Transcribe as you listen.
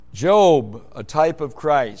Job, a type of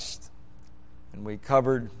Christ. And we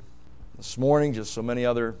covered this morning just so many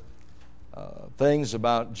other things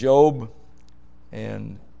about Job.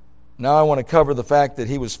 And now I want to cover the fact that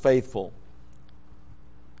he was faithful.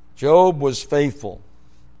 Job was faithful.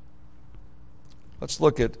 Let's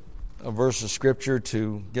look at a verse of Scripture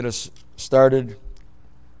to get us started.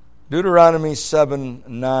 Deuteronomy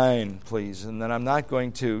 7:9, please. And then I'm not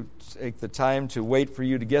going to take the time to wait for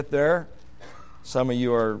you to get there. Some of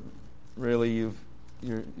you are really, you've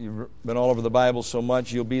been all over the Bible so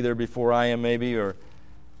much, you'll be there before I am maybe, but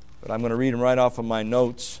I'm going to read them right off of my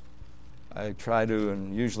notes. I try to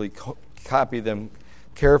and usually copy them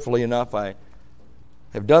carefully enough. I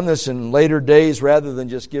have done this in later days rather than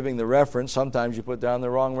just giving the reference. Sometimes you put down the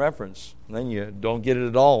wrong reference, and then you don't get it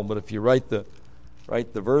at all. But if you write the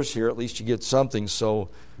verse here, at least you get something. So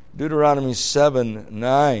Deuteronomy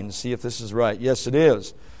 7:9, see if this is right. Yes, it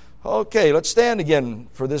is. Okay, let's stand again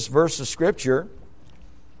for this verse of Scripture,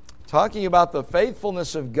 talking about the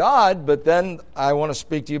faithfulness of God, but then I want to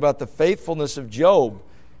speak to you about the faithfulness of Job,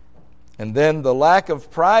 and then the lack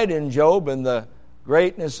of pride in Job and the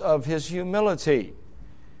greatness of his humility.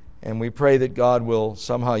 And we pray that God will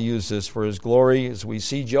somehow use this for His glory. As we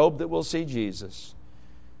see Job, that we'll see Jesus,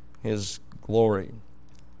 His glory.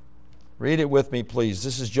 Read it with me, please.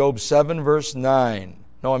 This is Job 7, verse 9.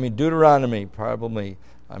 Deuteronomy,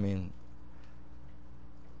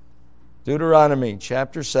 Deuteronomy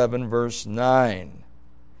chapter 7, verse 9.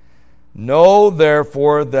 Know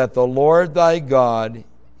therefore that the Lord thy God,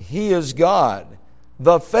 He is God,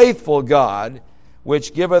 the faithful God,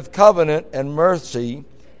 which giveth covenant and mercy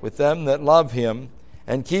with them that love Him,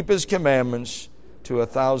 and keep His commandments to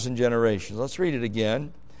 1,000 generations. Let's read it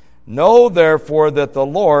again. Know therefore that the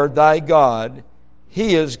Lord thy God,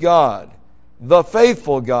 He is God, the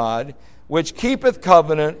faithful God, which keepeth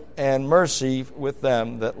covenant and mercy with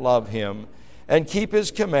them that love Him, and keep His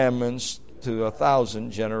commandments to 1,000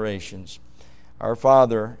 generations. Our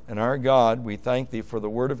Father and our God, we thank Thee for the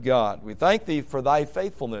Word of God. We thank Thee for Thy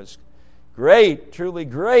faithfulness. Great, truly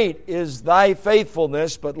great is Thy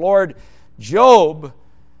faithfulness, but Lord, Job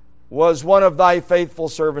was one of Thy faithful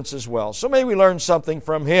servants as well. So may we learn something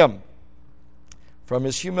from him, from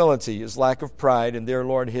his humility, his lack of pride, and dear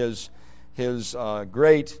Lord, his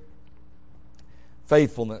great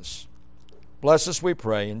faithfulness. Bless us, we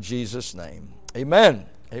pray, in Jesus' name. Amen.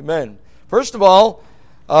 Amen. First of all,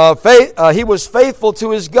 he was faithful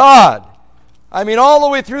to his God. All the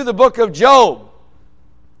way through the book of Job,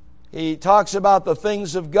 he talks about the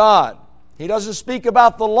things of God. He doesn't speak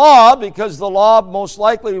about the law because the law most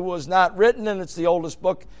likely was not written, and it's the oldest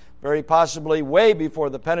book, very possibly way before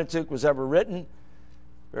the Pentateuch was ever written.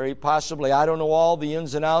 Very possibly, I don't know all the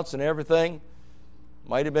ins and outs and everything.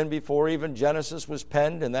 Might have been before even Genesis was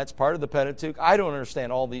penned, and that's part of the Pentateuch. I don't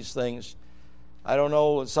understand all these things. I don't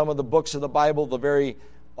know some of the books of the Bible, the very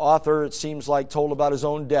author, it seems like, told about his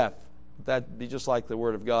own death. That'd be just like the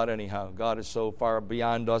Word of God anyhow. God is so far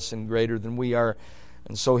beyond us and greater than we are,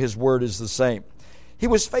 and so His Word is the same. He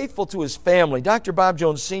was faithful to his family. Dr. Bob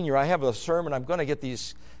Jones Sr., I have a sermon. I'm going to get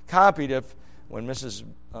these copied when Mrs.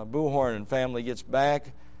 Buhorn and family gets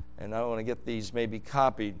back, and I want to get these maybe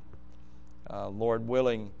copied, Lord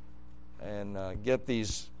willing, and get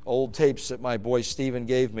these old tapes that my boy Stephen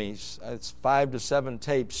gave me. It's 5 to 7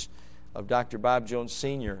 tapes of Dr. Bob Jones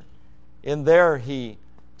Sr. In there, he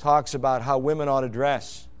talks about how women ought to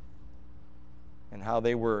dress and how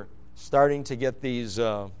they were starting to get these,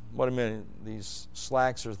 these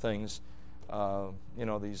slacks or things,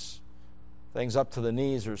 these things up to the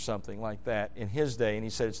knees or something like that in his day, and he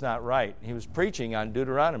said it's not right. He was preaching on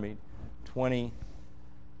Deuteronomy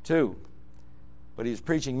 22, but he was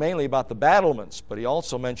preaching mainly about the battlements, but he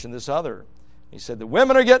also mentioned this other. He said the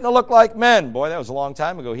women are getting to look like men. Boy, that was a long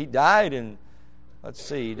time ago. He died in,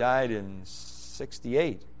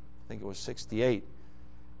 68. I think it was 68.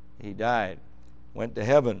 He died, went to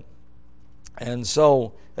heaven. And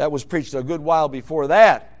so that was preached a good while before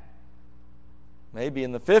that, maybe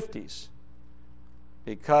in the 50s,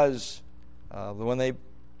 because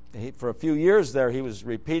for a few years there, he was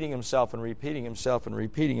repeating himself and repeating himself and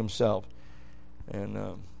repeating himself.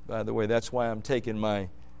 And by the way, that's why I'm taking my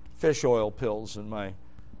fish oil pills and my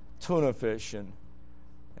tuna fish and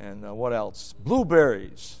what else?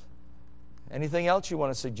 Blueberries. Anything else you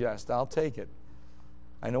want to suggest? I'll take it.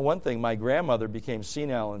 I know one thing, my grandmother became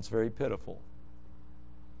senile, and it's very pitiful.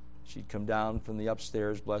 She'd come down from the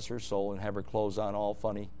upstairs, bless her soul, and have her clothes on all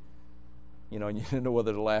funny. And you didn't know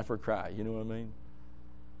whether to laugh or cry. You know what I mean?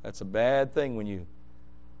 That's a bad thing when you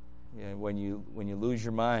lose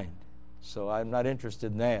your mind. So I'm not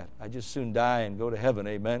interested in that. I just soon die and go to heaven,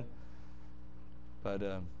 amen? But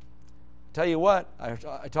Tell you what,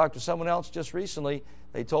 I talked to someone else just recently.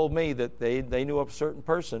 They told me that they knew a certain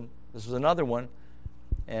person. This was another one.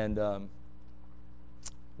 And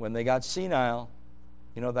when they got senile,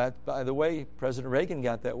 that, by the way, President Reagan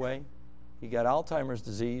got that way. He got Alzheimer's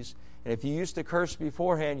disease. And if you used to curse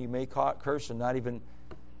beforehand, you may curse and not even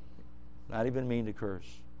mean to curse.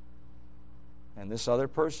 And this other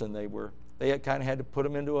person, they had kind of had to put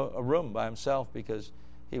him into a room by himself because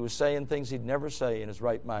he was saying things he'd never say in his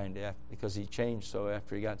right mind because he changed so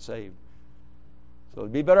after he got saved. So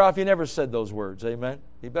it'd be better off you never said those words, amen?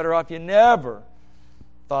 Be better off you never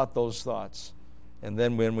thought those thoughts. And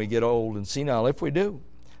then when we get old and senile, if we do.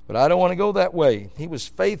 But I don't want to go that way. He was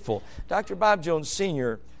faithful. Dr. Bob Jones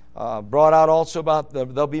Sr. Brought out also about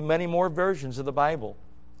there'll be many more versions of the Bible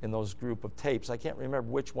in those group of tapes. I can't remember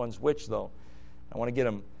which one's which, though. I want to get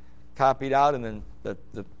them copied out, and then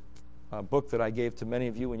the book that I gave to many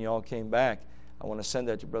of you when you all came back, I want to send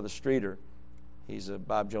that to Brother Streeter. He's a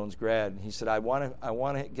Bob Jones grad. And he said, I want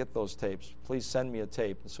to get those tapes. Please send me a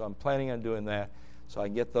tape. And so I'm planning on doing that so I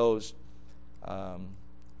can get those,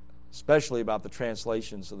 especially about the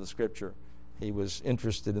translations of the Scripture. He was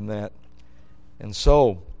interested in that. And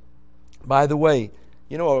so, by the way,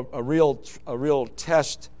 a real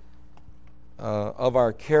test of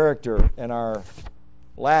our character and our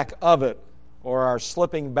lack of it, or our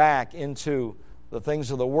slipping back into the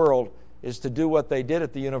things of the world, is to do what they did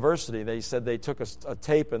at the university. They said they took a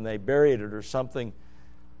tape and they buried it or something.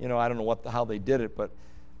 I don't know how they did it, but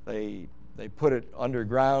they put it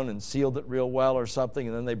underground and sealed it real well or something,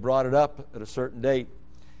 and then they brought it up at a certain date.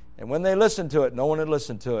 And when they listened to it, no one had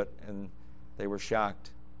listened to it, and they were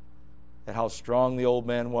shocked at how strong the old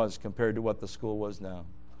man was compared to what the school was now.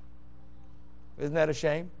 Isn't that a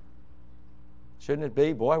shame? Shouldn't it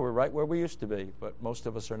be? Boy, we're right where we used to be, but most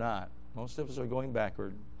of us are not. Most of us are going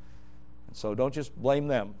backward. And so don't just blame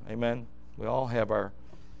them. Amen? We all have our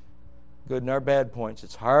good and our bad points.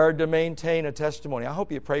 It's hard to maintain a testimony. I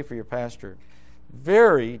hope you pray for your pastor.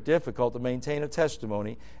 Very difficult to maintain a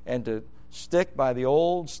testimony and to stick by the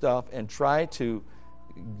old stuff and try to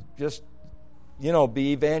just,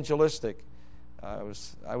 be evangelistic. I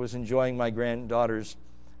was enjoying my granddaughter's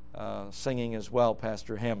singing as well,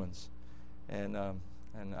 Pastor Hammond's. And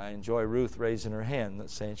I enjoy Ruth raising her hand,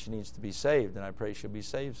 that's saying she needs to be saved, and I pray she'll be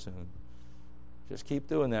saved soon. Just keep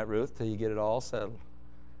doing that, Ruth, till you get it all settled.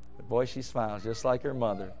 But boy, she smiles just like her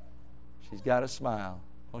mother. She's got a smile.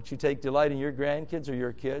 Don't you take delight in your grandkids or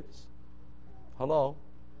your kids? Hello.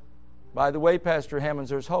 By the way, Pastor Hammonds,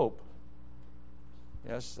 there's hope.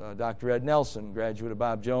 Yes, Dr. Ed Nelson, graduate of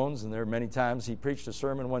Bob Jones, and there were many times he preached a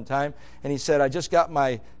sermon one time, and he said, I just got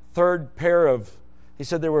my third pair of, he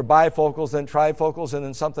said there were bifocals, then trifocals, and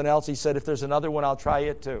then something else. He said, if there's another one, I'll try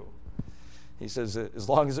it too. He says, as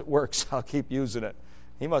long as it works, I'll keep using it.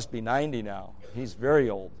 He must be 90 now. He's very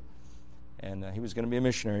old. And he was going to be a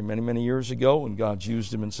missionary many, many years ago, and God's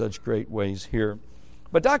used him in such great ways here.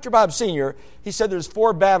 But Dr. Bob Sr., he said there's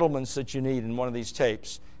 4 battlements that you need in one of these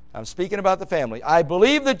tapes. I'm speaking about the family. I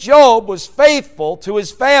believe that Job was faithful to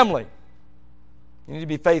his family. You need to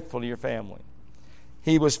be faithful to your family.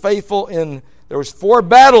 He was faithful there was 4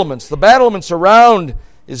 battlements. The battlements around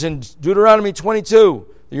is in Deuteronomy 22.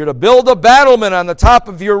 You're to build a battlement on the top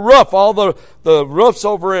of your roof. All the roofs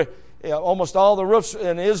over, almost all the roofs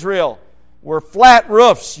in Israel were flat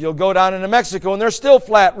roofs. You'll go down into Mexico and they're still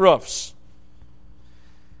flat roofs.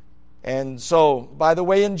 And so, by the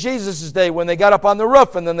way, in Jesus' day, when they got up on the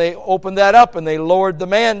roof and then they opened that up and they lowered the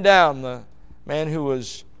man down, the man who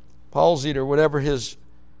was palsied or whatever his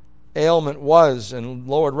ailment was, and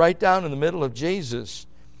lowered right down in the middle of Jesus.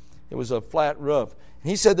 It was a flat roof. And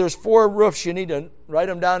he said there's 4 roofs you need to write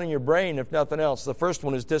them down in your brain, if nothing else. The first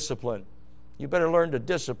one is discipline. You better learn to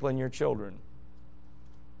discipline your children.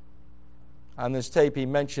 On this tape, he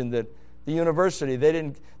mentioned that the university, they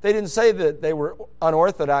didn't say that they were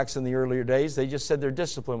unorthodox in the earlier days. They just said their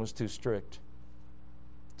discipline was too strict.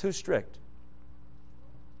 Too strict.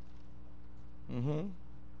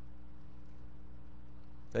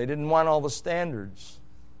 They didn't want all the standards.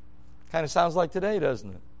 Kind of sounds like today,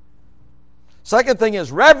 doesn't it? Second thing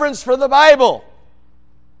is reverence for the Bible.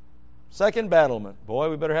 Second battlement. Boy,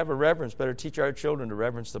 we better have a reverence. Better teach our children to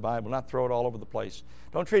reverence the Bible, not throw it all over the place.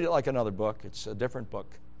 Don't treat it like another book. It's a different book.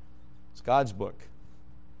 It's God's book.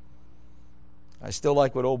 I still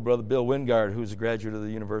like what old brother Bill Wingard, who's a graduate of the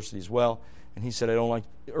university as well, and he said, I don't like,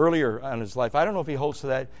 earlier on in his life, I don't know if he holds to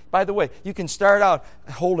that. By the way, you can start out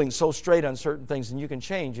holding so straight on certain things, and you can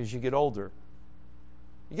change as you get older.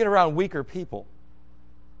 You get around weaker people.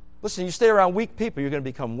 Listen, you stay around weak people, you're going to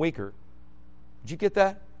become weaker. Did you get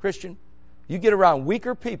that, Christian? You get around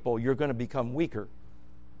weaker people, you're going to become weaker.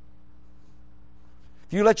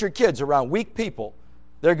 If you let your kids around weak people,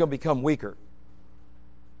 they're going to become weaker.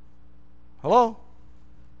 Hello?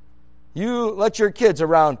 You let your kids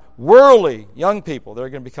around worldly young people, they're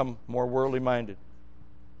going to become more worldly minded.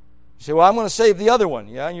 You say, well, I'm going to save the other one.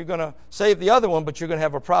 Yeah, you're going to save the other one, but you're going to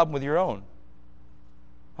have a problem with your own.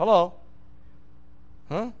 Hello?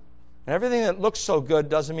 Huh? And everything that looks so good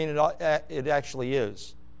doesn't mean it actually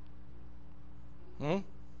is.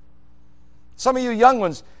 Some of you young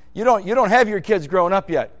ones, you don't have your kids growing up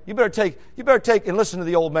yet. You better take and listen to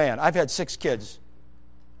the old man. I've had 6 kids.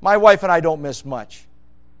 My wife and I don't miss much.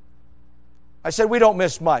 I said we don't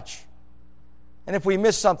miss much. And if we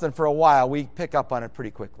miss something for a while, we pick up on it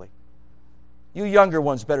pretty quickly. You younger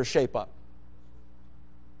ones better shape up.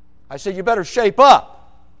 I said you better shape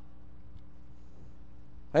up.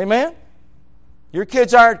 Amen? Your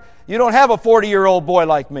kids you don't have a 40-year-old boy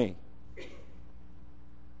like me.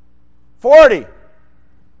 40.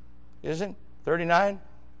 Isn't 39?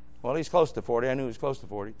 Well, he's close to 40. I knew he was close to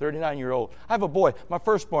 40. 39-year-old. I have a boy, my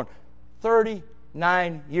firstborn,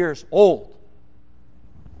 39 years old.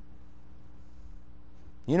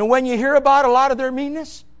 You know when you hear about a lot of their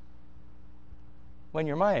meanness? When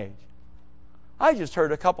you're my age. I just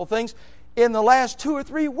heard a couple things in the last 2 or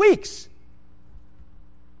 3 weeks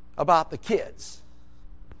about the kids.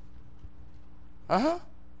 Oh,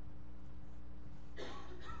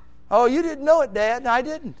 you didn't know it, Dad. No, I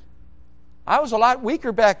didn't. I was a lot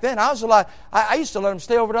weaker back then. I used to let them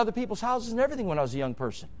stay over at other people's houses and everything when I was a young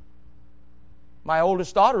person. My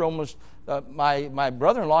oldest daughter my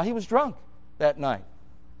brother-in-law, he was drunk that night.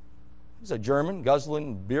 He's a German,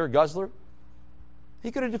 beer guzzler.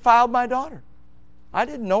 He could have defiled my daughter. I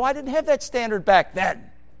didn't know. I didn't have that standard back then.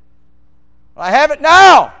 I have it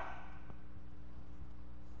now.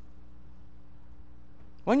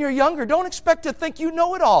 When you're younger, don't expect to think you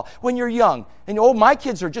know it all when you're young. And, my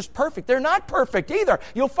kids are just perfect. They're not perfect either.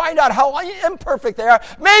 You'll find out how imperfect they are.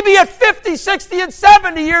 Maybe at 50, 60, and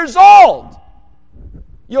 70 years old,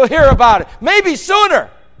 you'll hear about it. Maybe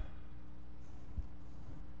sooner.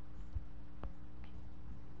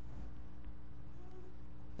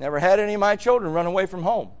 Never had any of my children run away from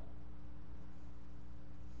home.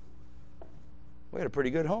 We had a pretty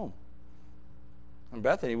good home. And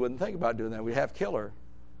Bethany wouldn't think about doing that. We'd have to kill her.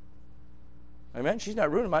 Amen? She's not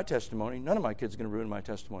ruining my testimony. None of my kids are going to ruin my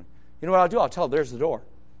testimony. You know what I'll do? I'll tell her, there's the door.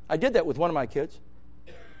 I did that with one of my kids.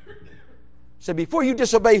 I said, before you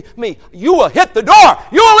disobey me, you will hit the door.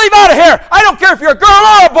 You will leave out of here. I don't care if you're a girl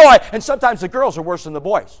or a boy. And sometimes the girls are worse than the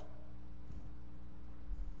boys.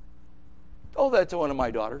 Told that to one of my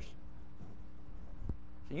daughters.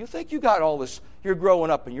 You think you got all this, you're growing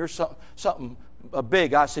up and you're something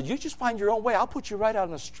big. I said, you just find your own way. I'll put you right out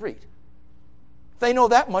on the street. If they know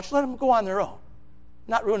that much, let them go on their own.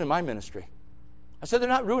 Not ruining my ministry. I said, they're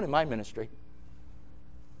not ruining my ministry.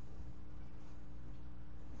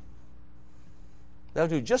 They'll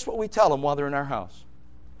do just what we tell them while they're in our house.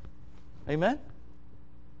 Amen?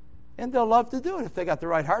 And they'll love to do it if they got the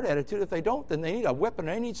right heart attitude. If they don't, then they need a whipping.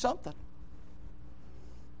 They need something.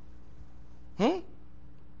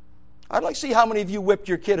 I'd like to see how many of you whipped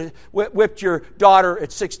your daughter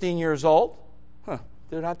at 16 years old.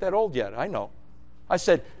 They're not that old yet, I know. I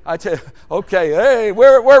said, okay, hey,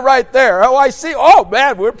 we're right there. Oh, I see. Oh,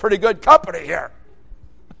 man, we're pretty good company here.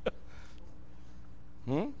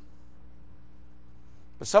 But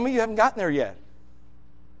some of you haven't gotten there yet.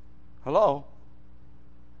 Hello?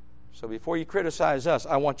 So before you criticize us,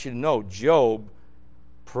 I want you to know Job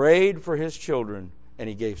prayed for his children and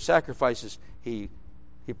he gave sacrifices. He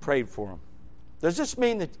prayed for them. Does this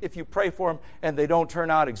mean that if you pray for them and they don't turn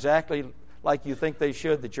out exactly like you think they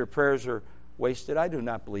should, that your prayers are wasted? I do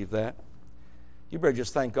not believe that. You better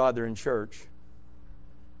just thank God they're in church.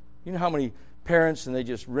 You know how many parents, and they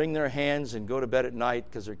just wring their hands and go to bed at night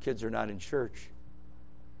because their kids are not in church?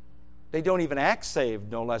 They don't even act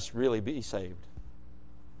saved, no less really be saved.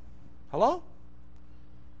 Hello?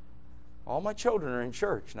 All my children are in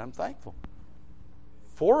church, and I'm thankful.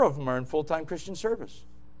 4 of them are in full-time Christian service.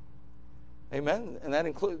 Amen? And that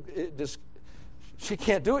includes, she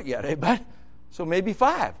can't do it yet, amen? So maybe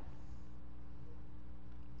 5.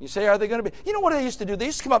 You say, are they going to be? You know what they used to do? They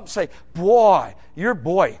used to come up and say, boy, your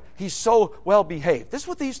boy, he's so well behaved. This is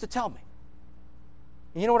what they used to tell me.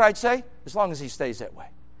 And you know what I'd say? As long as he stays that way.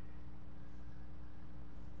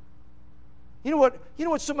 You know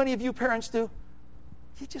what so many of you parents do?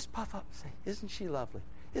 You just puff up and say, isn't she lovely?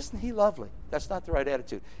 Isn't he lovely? That's not the right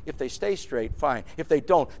attitude. If they stay straight, fine. If they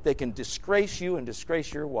don't, they can disgrace you and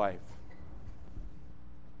disgrace your wife.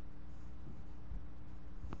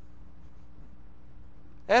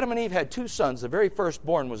 Adam and Eve had 2 sons. The very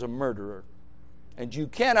firstborn was a murderer. And you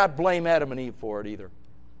cannot blame Adam and Eve for it either.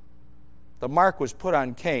 The mark was put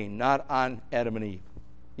on Cain, not on Adam and Eve.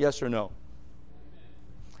 Yes or no?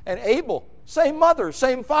 And Abel, same mother,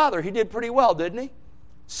 same father. He did pretty well, didn't he?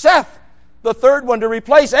 Seth, the third one to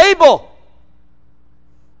replace Abel.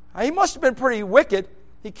 He must have been pretty wicked.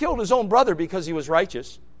 He killed his own brother because he was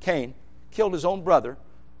righteous. Cain killed his own brother,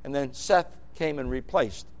 and then Seth came and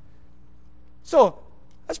replaced. So,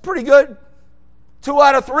 that's pretty good. 2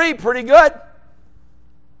 out of 3, pretty good.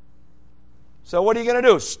 So what are you going to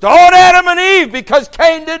do? Stone Adam and Eve because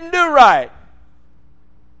Cain didn't do right.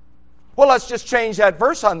 Well, let's just change that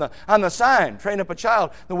verse on the sign. Train up a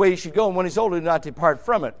child the way he should go, and when he's older, do not depart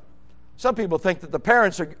from it. Some people think that the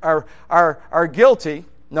parents are guilty.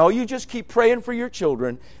 No, you just keep praying for your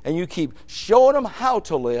children, and you keep showing them how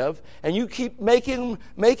to live, and you keep making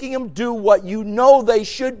them do what you know they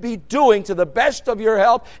should be doing to the best of your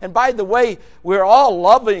help. And by the way, we're all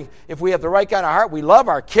loving. If we have the right kind of heart, we love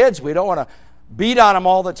our kids. We don't want to beat on them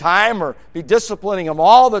all the time or be disciplining them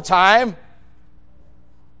all the time.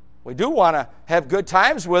 We do want to have good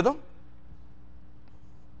times with them.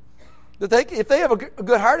 If they have a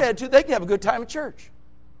good heart attitude, they can have a good time at church.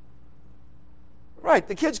 Right,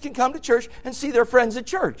 the kids can come to church and see their friends at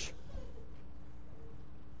church.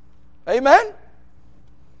 Amen?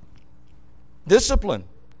 Discipline,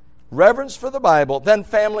 reverence for the Bible, then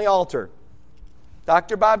family altar.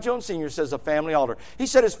 Dr. Bob Jones Sr. says a family altar. He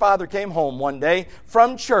said his father came home one day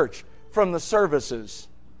from church, from the services.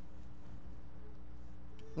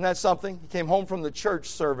 Isn't that something? He came home from the church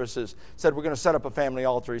services, said, we're going to set up a family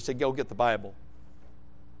altar. He said, go get the Bible.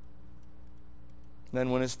 And then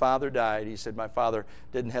when his father died, he said, my father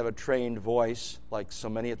didn't have a trained voice like so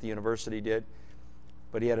many at the university did,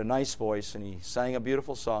 but he had a nice voice, and he sang a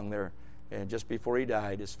beautiful song there. And just before he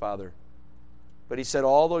died, his father. But he said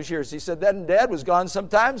all those years, he said, then Dad was gone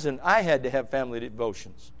sometimes, and I had to have family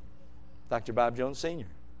devotions. Dr. Bob Jones Sr.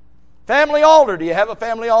 Family altar. Do you have a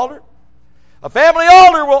family altar? A family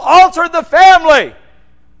altar will alter the family.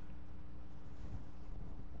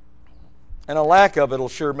 And a lack of it will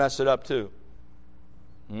sure mess it up too.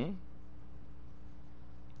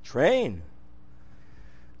 Train.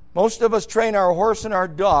 Most of us train our horse and our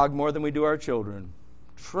dog more than we do our children.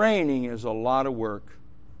 Training is a lot of work.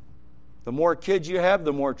 The more kids you have,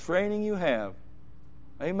 the more training you have.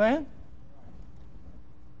 Amen?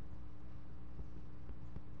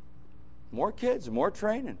 More kids, more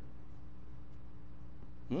training.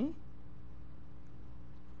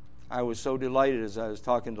 I was so delighted as I was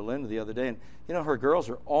talking to Linda the other day, and you know, her girls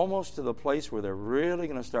are almost to the place where they're really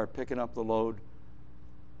going to start picking up the load.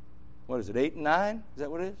 What is it, 8 and 9? Is that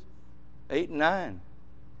what it is? 8 and 9.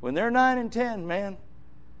 When they're 9 and 10, man,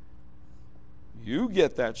 you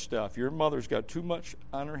get that stuff. Your mother's got too much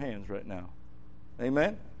on her hands right now.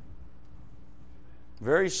 Amen?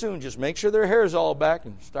 Very soon, just make sure their hair's all back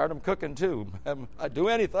and start them cooking too. Do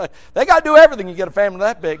anything. They got to do everything. You get a family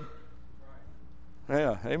that big.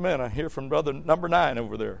 Yeah, amen. I hear from brother number 9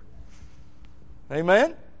 over there.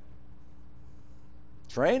 Amen?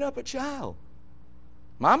 Train up a child.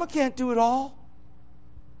 Mama can't do it all.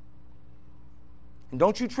 And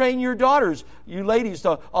don't you train your daughters, you ladies,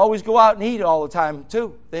 to always go out and eat all the time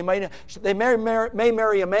too. They may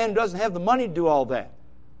marry a man who doesn't have the money to do all that.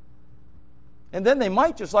 And then they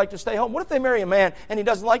might just like to stay home. What if they marry a man and he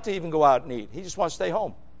doesn't like to even go out and eat? He just wants to stay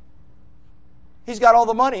home. He's got all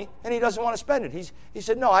the money and he doesn't want to spend it. He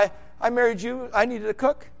said, no, I married you. I needed a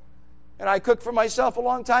cook. And I cooked for myself a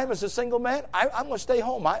long time as a single man. I'm going to stay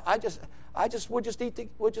home. We'll just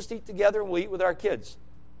eat together and we'll eat with our kids.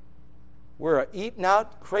 We're eating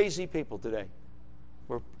out crazy people today.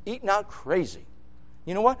 We're eating out crazy.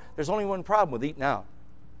 You know what? There's only one problem with eating out.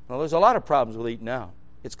 Well, there's a lot of problems with eating out.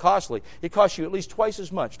 It's costly. It costs you at least twice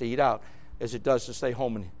as much to eat out as it does to stay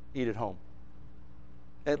home and eat at home.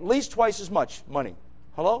 At least twice as much money.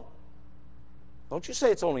 Hello? Don't you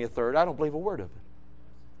say it's only a third. I don't believe a word of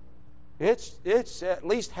it. It's at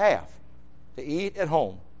least half to eat at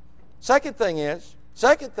home. Second thing is,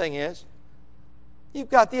 you've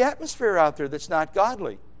got the atmosphere out there that's not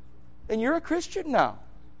godly. And you're a Christian now.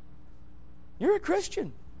 You're a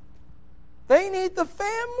Christian. They need the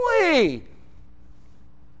family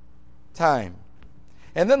time.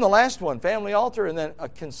 And then the last one, family altar, and then a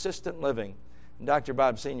consistent living. And Dr.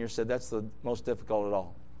 Bob Sr. said that's the most difficult of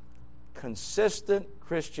all. Consistent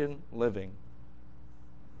Christian living.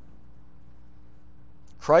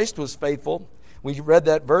 Christ was faithful. We read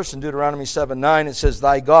that verse in Deuteronomy 7:9. It says,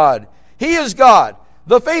 thy God, He is God,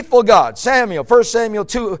 the faithful God. Samuel, 1 Samuel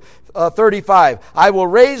 2:35. I will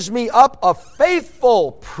raise me up a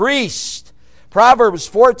faithful priest. Proverbs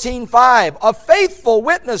 14:5. A faithful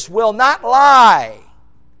witness will not lie.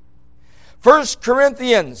 1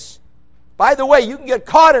 Corinthians By the way, you can get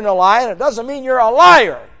caught in a lie, and it doesn't mean you're a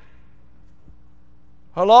liar.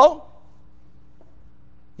 Hello?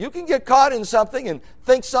 You can get caught in something and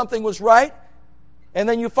think something was right, and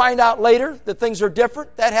then you find out later that things are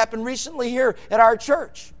different. That happened recently here at our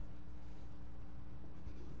church.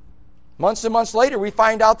 Months and months later, we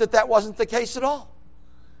find out that that wasn't the case at all.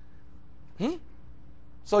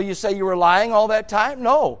 So you say you were lying all that time?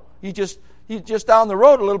 No. You just down the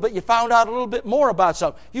road a little bit, you found out a little bit more about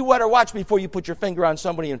something. You better watch before you put your finger on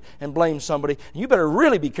somebody and blame somebody. You better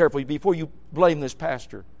really be careful before you blame this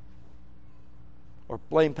pastor. Or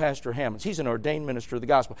blame Pastor Hammonds. He's an ordained minister of the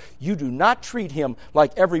gospel. You do not treat him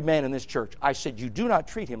like every man in this church. I said you do not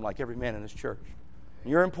treat him like every man in this church.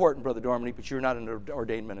 You're important, Brother Dorminey, but you're not an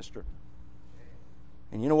ordained minister.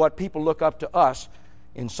 And you know what? People look up to us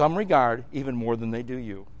in some regard even more than they do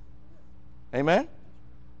you. Amen?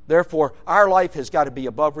 Therefore, our life has got to be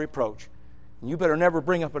above reproach. And you better never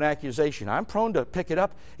bring up an accusation. I'm prone to pick it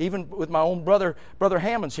up even with my own brother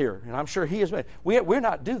Hammonds here. And I'm sure he is. We're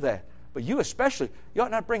not do that. But you especially, you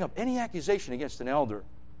ought not bring up any accusation against an elder.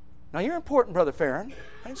 Now, you're important, Brother Farron.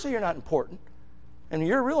 I didn't say you're not important. And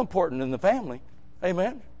you're real important in the family.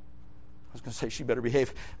 Amen? I was going to say she better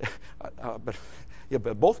behave.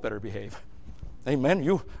 But both better behave. Amen?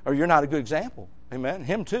 You're not a good example. Amen?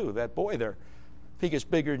 Him too, that boy there. If he gets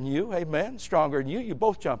bigger than you, amen, stronger than you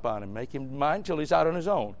both jump on him. Make him mind till he's out on his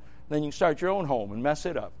own. Then you can start your own home and mess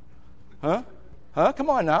it up. Huh? Come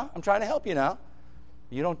on now. I'm trying to help you now.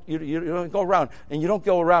 You don't go around, and you don't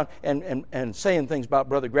go around and saying things about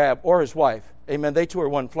Brother Grab or his wife. Amen. They two are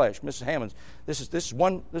one flesh. Mrs. Hammonds, this is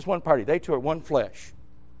one party. They two are one flesh.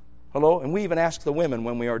 Hello? And we even ask the women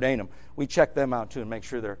when we ordain them. We check them out too and make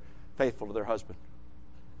sure they're faithful to their husband.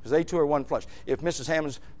 Because they two are one flesh. If Mrs.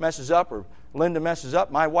 Hammonds messes up or Linda messes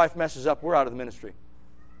up, my wife messes up, we're out of the ministry.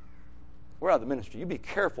 We're out of the ministry. You be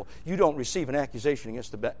careful. You don't receive an accusation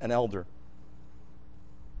against an elder.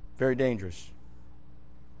 Very dangerous.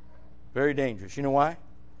 Very dangerous. You know why?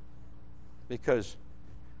 Because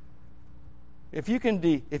if you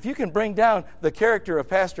can bring down the character of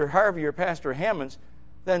Pastor Harvey or Pastor Hammonds,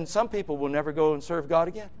 then some people will never go and serve God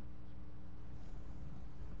again.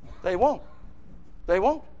 They won't. They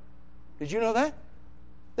won't. Did you know that?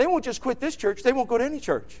 They won't just quit this church. They won't go to any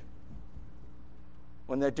church.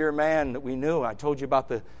 When that dear man that we knew, I told you about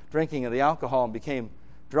the drinking of the alcohol and became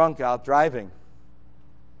drunk out driving.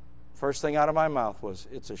 First thing out of my mouth was,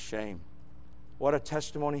 it's a shame. What a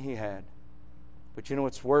testimony he had. But you know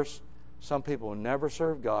what's worse? Some people will never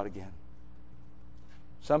serve God again.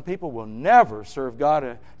 Some people will never serve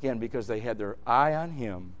God again because they had their eye on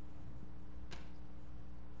him.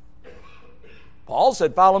 Paul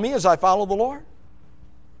said, follow me as I follow the Lord.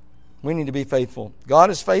 We need to be faithful. God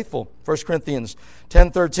is faithful. 1 Corinthians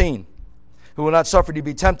 10:13. Who will not suffer to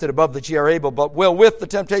be tempted above that ye are able, but will with the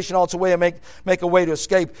temptation also make a way to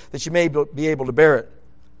escape, that ye may be able to bear it.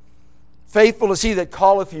 Faithful is he that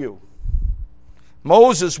calleth you.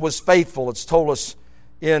 Moses was faithful. It's told us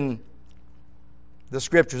in the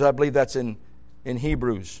Scriptures. I believe that's in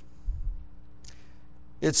Hebrews.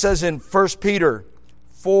 It says in 1 Peter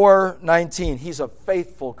 4:19, he's a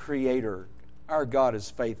faithful creator. Our God is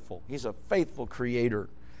faithful. He's a faithful creator.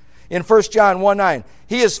 In 1 John 1:9,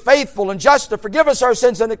 he is faithful and just to forgive us our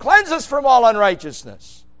sins and to cleanse us from all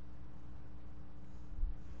unrighteousness.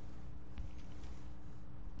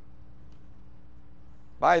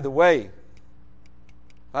 By the way,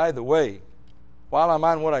 while I'm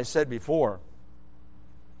on what I said before,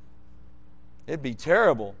 it'd be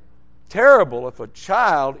terrible if a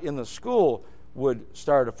child in the school would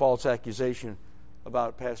start a false accusation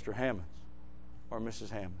about Pastor Hammonds or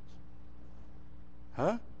Mrs. Hammonds.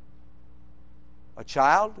 Huh? A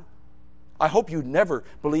child? I hope you'd never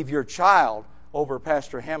believe your child over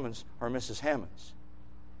Pastor Hammonds or Mrs. Hammonds.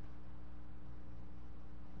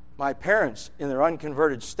 My parents, in their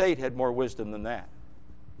unconverted state, had more wisdom than that.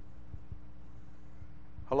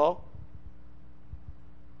 Hello?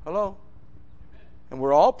 Hello? And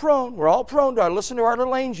we're all prone to listen to our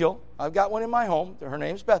little angel. I've got one in my home. Her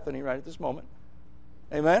name's Bethany right at this moment.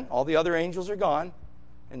 Amen? All the other angels are gone.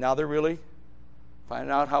 And now they're really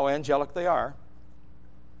finding out how angelic they are.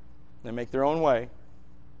 They make their own way.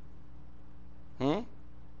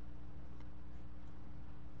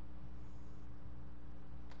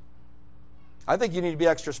 I think you need to be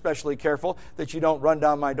extra specially careful that you don't run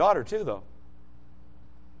down my daughter too, though.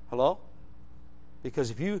 Hello? Because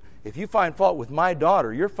if you find fault with my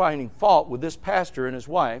daughter, you're finding fault with this pastor and his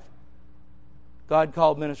wife. God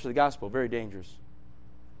called minister of the gospel. Very dangerous.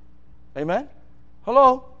 Amen?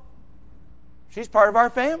 Hello? She's part of our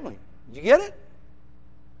family. Did you get it?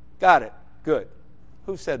 Got it. Good.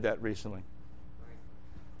 Who said that recently?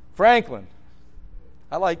 Franklin.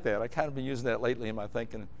 I like that. I kind of been using that lately in my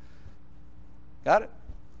thinking. Got it?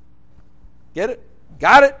 Get it?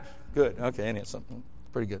 Got it? Good. Okay, and it's something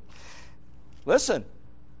pretty good. Listen.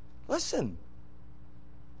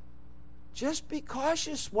 Just be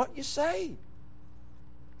cautious what you say.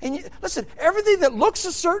 And listen, everything that looks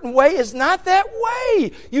a certain way is not that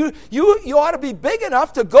way. You ought to be big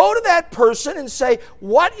enough to go to that person and say,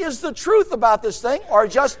 what is the truth about this thing? Or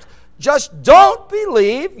just don't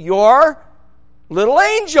believe your little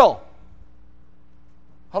angel.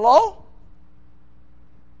 Hello?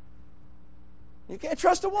 You can't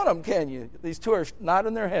trust one of them, can you? These two are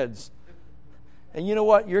nodding their heads. And you know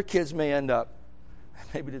what? Your kids may end up,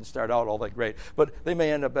 maybe didn't start out all that great, but they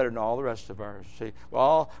may end up better than all the rest of ours. See,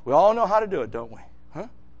 well, we all know how to do it, don't we? Huh?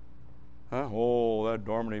 Oh, that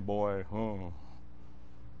Dormany boy. Oh.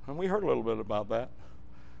 And we heard a little bit about that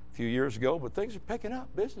a few years ago, but things are picking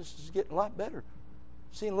up. Business is getting a lot better.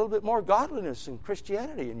 Seeing a little bit more godliness in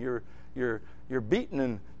Christianity, and your beating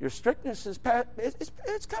and your strictness is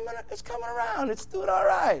it's coming around. It's doing all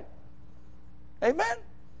right. Amen.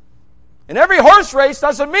 And every horse race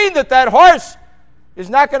doesn't mean that horse is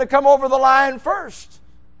not going to come over the line first.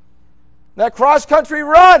 That cross-country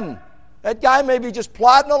run, that guy may be just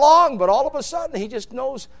plodding along, but all of a sudden he just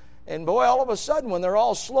knows, and boy, all of a sudden when they're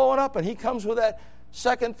all slowing up and he comes with that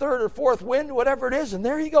second, third, or fourth wind, whatever it is, and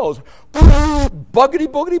there he goes,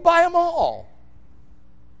 buggity-boogity by them all.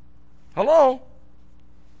 Hello?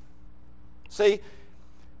 See,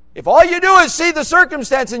 if all you do is see the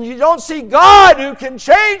circumstance and you don't see God who can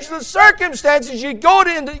change the circumstances, you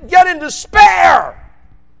get in despair.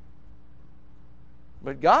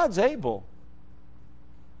 But God's able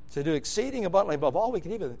to do exceeding abundantly above all we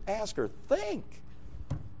can even ask or think.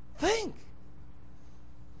 Think.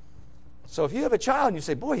 So if you have a child and you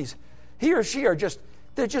say, boy, he or she they're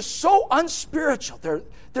just so unspiritual.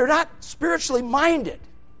 They're not spiritually minded.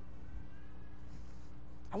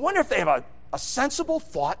 I wonder if they have a sensible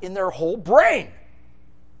thought in their whole brain.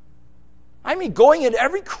 I mean, going into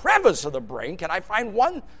every crevice of the brain, can I find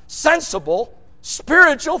one sensible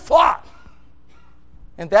spiritual thought?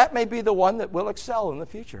 And that may be the one that will excel in the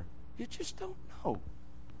future. You just don't know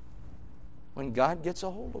when God gets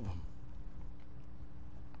a hold of them.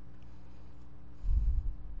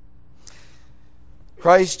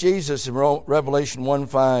 Christ Jesus in Revelation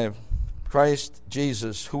 1:5, Christ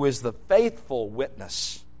Jesus, who is the faithful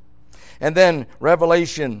witness. And then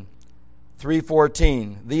Revelation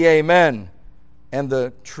 3:14, the Amen and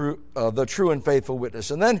the true and faithful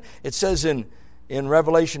witness. And then it says in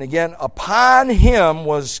Revelation again, upon him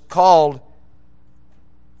was called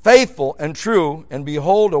faithful and true, and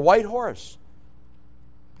behold, a white horse,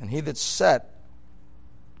 and he that sat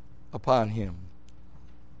upon him.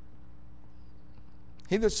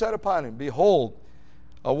 He that sat upon him, behold,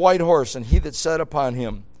 a white horse, and he that sat upon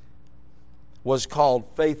him was called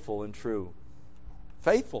faithful and true.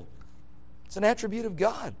 Faithful. It's an attribute of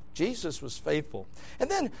God. Jesus was faithful.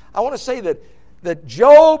 And then I want to say that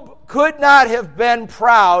Job could not have been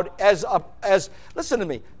proud as listen to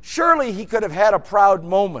me, surely he could have had a proud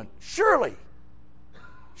moment. Surely.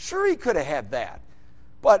 Sure he could have had that.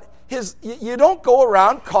 But you don't go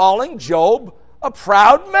around calling Job a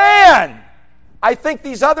proud man. I think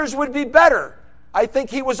these others would be better. I think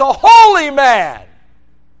he was a holy man.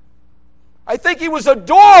 I think he was a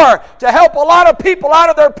door to help a lot of people out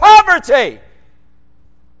of their poverty.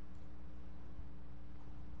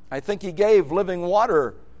 I think he gave living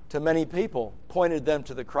water to many people, pointed them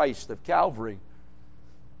to the Christ of Calvary.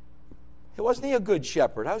 Wasn't he a good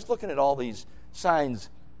shepherd? I was looking at all these signs.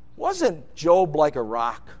 Wasn't Job like a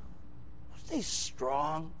rock? Wasn't he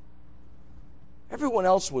strong? Everyone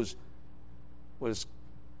else was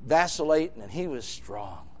vacillating, and he was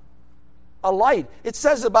strong. A light. It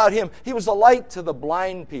says about him, he was a light to the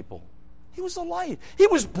blind people. He was a light. He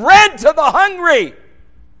was bread to the hungry.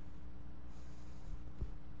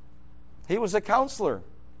 He was a counselor.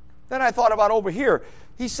 Then I thought about over here.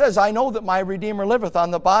 He says, I know that my Redeemer liveth on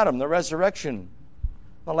the bottom, the resurrection.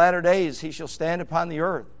 The latter days he shall stand upon the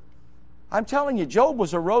earth. I'm telling you, Job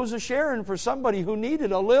was a rose of Sharon for somebody who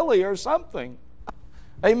needed a lily or something.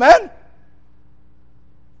 Amen?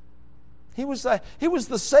 He was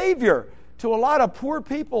the Savior to a lot of poor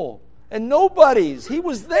people and nobodies. He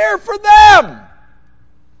was there for them.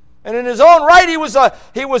 And in his own right, he was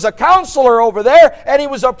a counselor over there, and he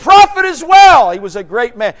was a prophet as well. He was a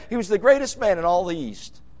great man. He was the greatest man in all the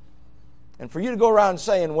East. And for you to go around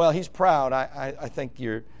saying, well, he's proud, I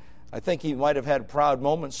think he might have had proud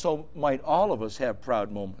moments, so might all of us have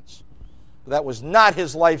proud moments. But that was not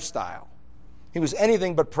his lifestyle. He was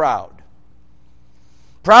anything but proud.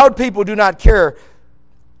 Proud people do not care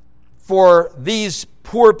for these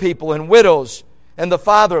poor people and widows and the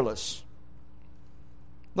fatherless.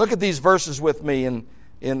 Look at these verses with me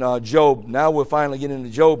in Job. Now we'll finally get into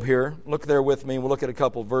Job here. Look there with me. We'll look at a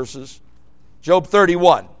couple verses. Job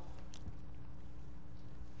 31.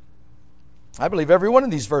 I believe every one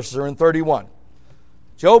of these verses are in 31.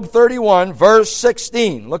 Job 31, verse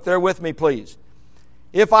 16. Look there with me, please.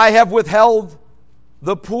 If I have withheld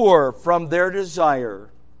the poor from their desire,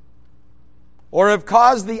 or have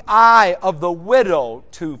caused the eye of the widow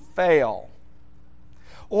to fail,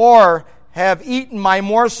 or have eaten my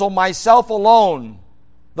morsel myself alone,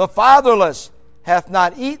 the fatherless hath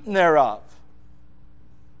not eaten thereof.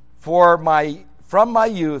 From my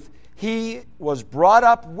youth he was brought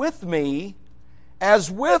up with me as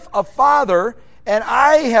with a father, and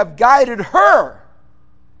I have guided her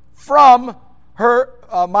from her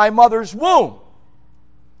my mother's womb.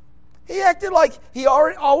 He acted like he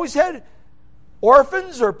always had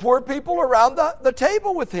orphans or poor people around the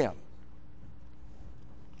table with him.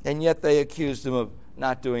 And yet they accused him of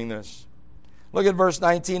not doing this. Look at verse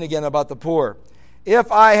 19 again about the poor.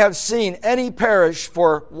 If I have seen any perish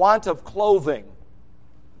for want of clothing.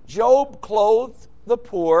 Job clothed the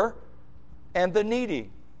poor and the needy.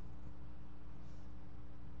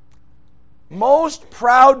 Most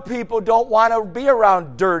proud people don't want to be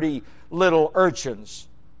around dirty little urchins.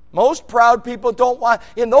 Most proud people don't want...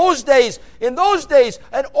 In those days, an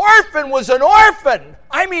orphan was an orphan.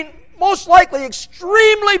 I mean, most likely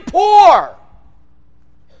extremely poor.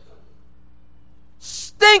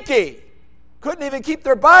 Stinky. Couldn't even keep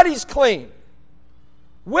their bodies clean.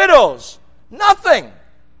 Widows. Nothing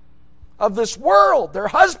of this world. Their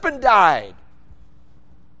husband died.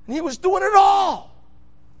 And he was doing it all.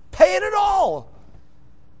 Paying it all.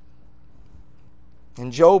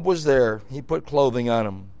 And Job was there. He put clothing on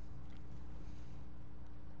him.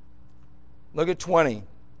 Look at 20.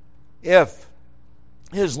 If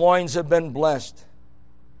his loins have been blessed,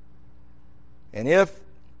 and if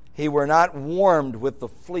he were not warmed with the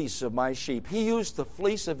fleece of my sheep. He used the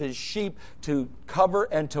fleece of his sheep to cover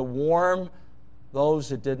and to warm those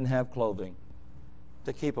that didn't have clothing,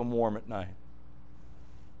 to keep them warm at night.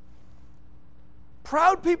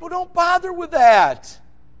 Proud people don't bother with that.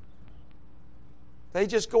 They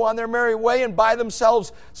just go on their merry way and buy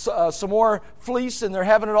themselves some more fleece, and they're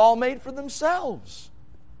having it all made for themselves.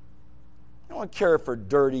 They don't care for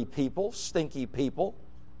dirty people, stinky people.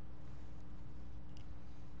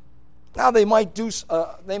 Now they may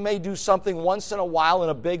do something once in a while in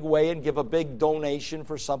a big way and give a big donation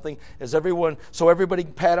for something, so everybody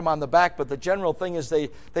can pat them on the back. But the general thing is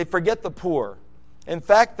they forget the poor. In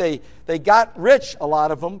fact, they got rich, a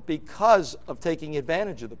lot of them, because of taking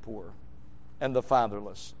advantage of the poor and the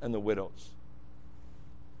fatherless and the widows.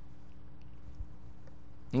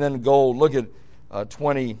 And then look at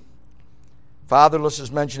 20. Fatherless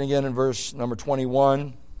is mentioned again in verse number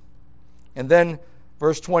 21. And then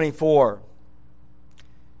verse 24.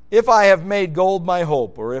 If I have made gold my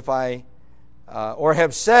hope, or if I or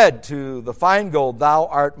have said to the fine gold, thou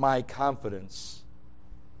art my confidence.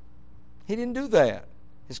 He didn't do that.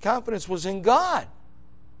 His confidence was in God,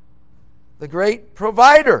 the great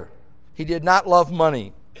provider. He did not love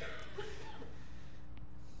money.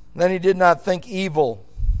 Then he did not think evil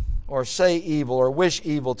or say evil or wish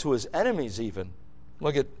evil to his enemies even.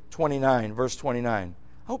 Look at 29, verse 29.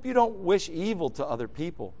 I hope you don't wish evil to other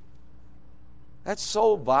people. That's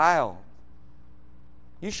so vile.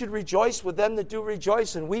 You should rejoice with them that do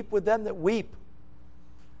rejoice and weep with them that weep.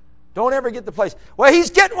 Don't ever get the place, well,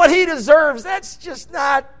 he's getting what he deserves. That's just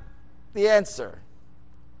not the answer.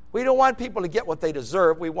 We don't want people to get what they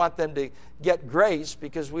deserve. We want them to get grace,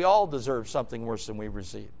 because we all deserve something worse than we've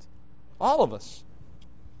received. All of us.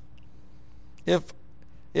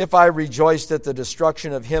 If I rejoiced at the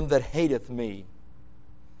destruction of him that hateth me,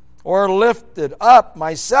 or lifted up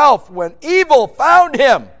myself when evil found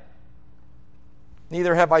him,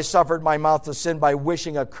 neither have I suffered my mouth to sin by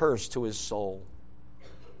wishing a curse to his soul.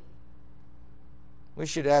 We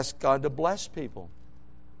should ask God to bless people.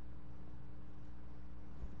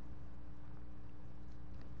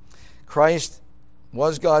 Christ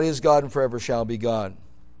was God, is God, and forever shall be God.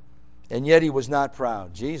 And yet he was not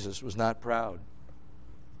proud. Jesus was not proud.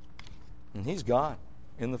 And he's God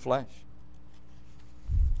in the flesh.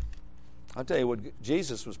 I'll tell you what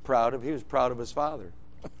Jesus was proud of. He was proud of his Father.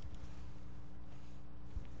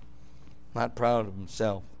 Not proud of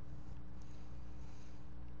himself.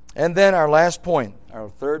 And then our last point, our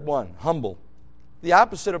third one, humble. The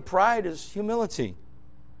opposite of pride is humility.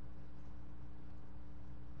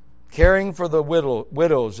 caring for the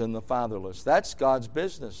widows and the fatherless. That's God's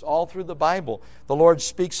business. All through the Bible, the Lord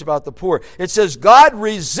speaks about the poor. It says, God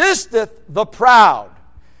resisteth the proud.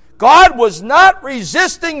 God was not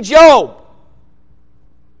resisting Job.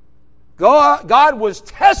 God was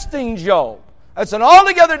testing Job. That's an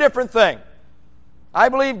altogether different thing. I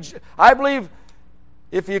believe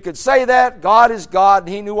if you could say that, God is God,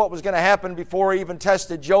 and He knew what was going to happen before He even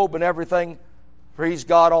tested Job and everything, for He's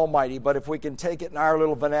God Almighty. But if we can take it in our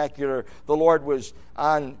little vernacular, the Lord was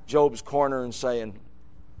on Job's corner and saying,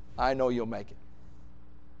 I know you'll make it.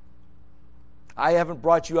 I haven't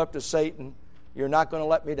brought you up to Satan. You're not going to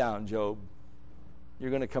let me down, Job.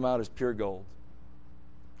 You're going to come out as pure gold.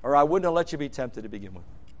 Or I wouldn't have let you be tempted to begin with.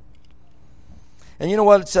 And you know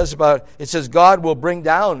what it says about it? It says God will bring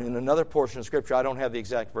down, in another portion of Scripture, I don't have the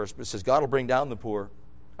exact verse, but it says God will bring down the proud.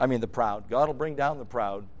 God will bring down the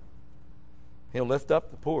proud. He'll lift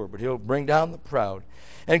up the poor, but He'll bring down the proud.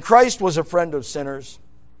 And Christ was a friend of sinners.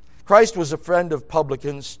 Christ was a friend of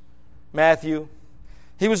publicans. Matthew.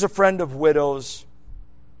 He was a friend of widows.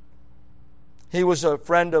 He was a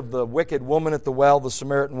friend of the wicked woman at the well, the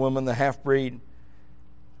Samaritan woman, the half-breed.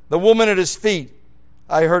 The woman at His feet.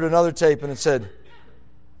 I heard another tape and it said,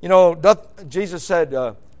 Jesus said,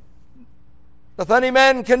 doth any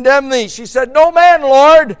man condemn thee? She said, no man,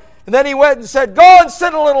 Lord. And then He went and said, go and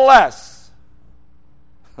sin a little less.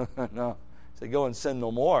 No. He said, go and sin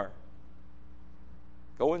no more.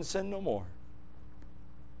 Go and sin no more.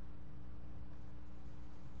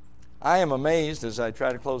 I am amazed as I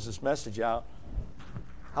try to close this message out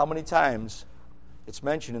how many times it's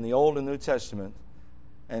mentioned in the Old and New Testament,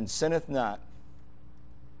 and sinneth not.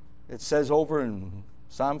 It says over in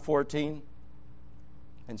Psalm 14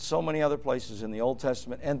 and so many other places in the Old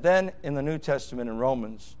Testament, and then in the New Testament in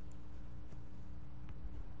Romans,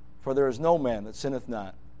 for there is no man that sinneth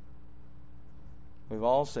not. We've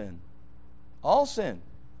all sinned. All sinned.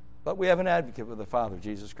 But we have an advocate with the Father,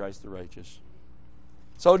 Jesus Christ the righteous.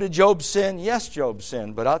 So did Job sin? Yes, Job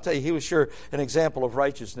sinned. But I'll tell you, he was sure an example of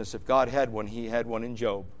righteousness. If God had one, He had one in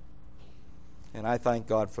Job. And I thank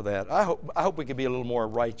God for that. I hope we could be a little more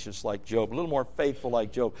righteous like Job, a little more faithful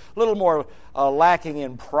like Job, a little more lacking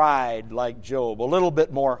in pride like Job, a little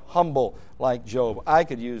bit more humble like Job. I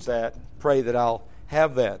could use that. Pray that I'll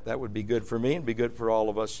have that. That would be good for me and be good for all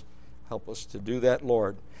of us. Help us to do that,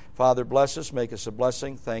 Lord. Father, bless us. Make us a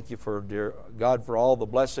blessing. Thank you, for dear God, for all the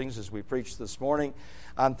blessings as we preached this morning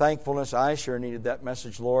on thankfulness. I sure needed that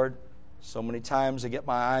message, Lord. So many times I get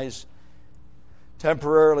my eyes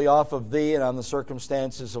temporarily off of Thee and on the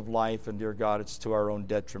circumstances of life, and dear God, it's to our own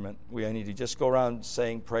detriment. We need to just go around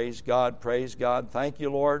saying, praise God, thank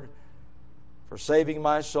you, Lord, for saving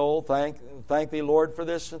my soul. Thank Thee, Lord, for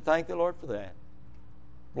this, and thank Thee, Lord, for that.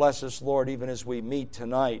 Bless us, Lord, even as we meet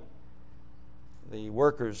tonight. The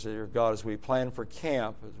workers, dear God, as we plan for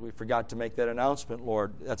camp, as we forgot to make that announcement,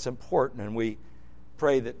 Lord, that's important, and we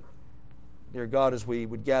pray that, dear God, as we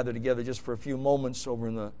would gather together just for a few moments over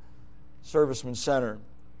in the Serviceman Center,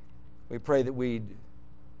 we pray that we'd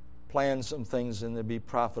plan some things and they'd be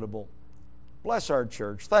profitable. Bless our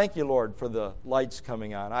church. Thank you, Lord, for the lights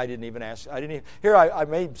coming on. I didn't even ask. I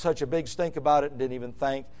made such a big stink about it and didn't even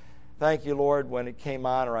thank you, Lord, when it came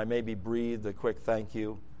on, or I maybe breathed a quick thank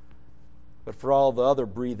you. But for all the other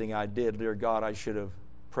breathing I did, dear God, I should have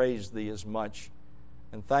praised Thee as much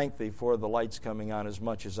and thanked Thee for the lights coming on as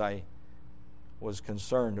much as I was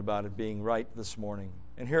concerned about it being right this morning.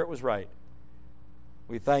 And here it was right.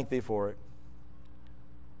 We thank Thee for it.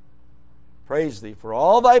 Praise Thee for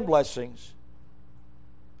all Thy blessings.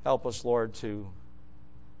 Help us, Lord, to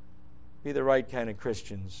be the right kind of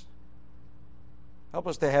Christians. Help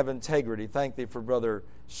us to have integrity. Thank Thee for Brother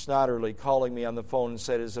Snotterly calling me on the phone and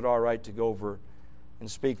said, is it all right to go over and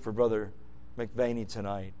speak for Brother McVaney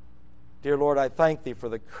tonight? Dear Lord, I thank Thee for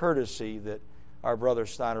the courtesy that our Brother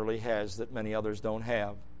Snotterly has that many others don't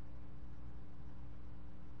have.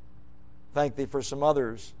 Thank Thee for some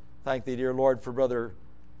others. Thank Thee, dear Lord, for Brother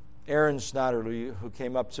Aaron Snotterly, who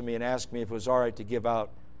came up to me and asked me if it was all right to give out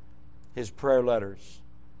his prayer letters.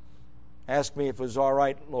 Asked me if it was all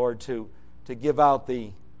right, Lord, to give out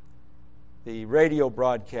the radio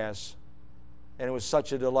broadcasts. And it was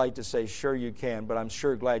such a delight to say, sure you can, but I'm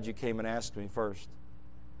sure glad you came and asked me first.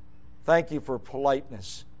 Thank you for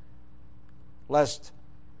politeness, lest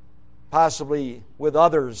possibly with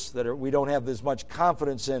others that we don't have as much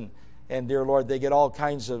confidence in, and dear Lord, they get all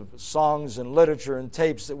kinds of songs and literature and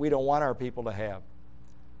tapes that we don't want our people to have.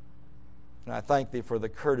 And I thank Thee for the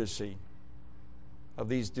courtesy of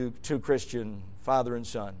these two Christian, father and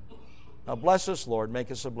son. Now bless us, Lord.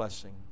 Make us a blessing.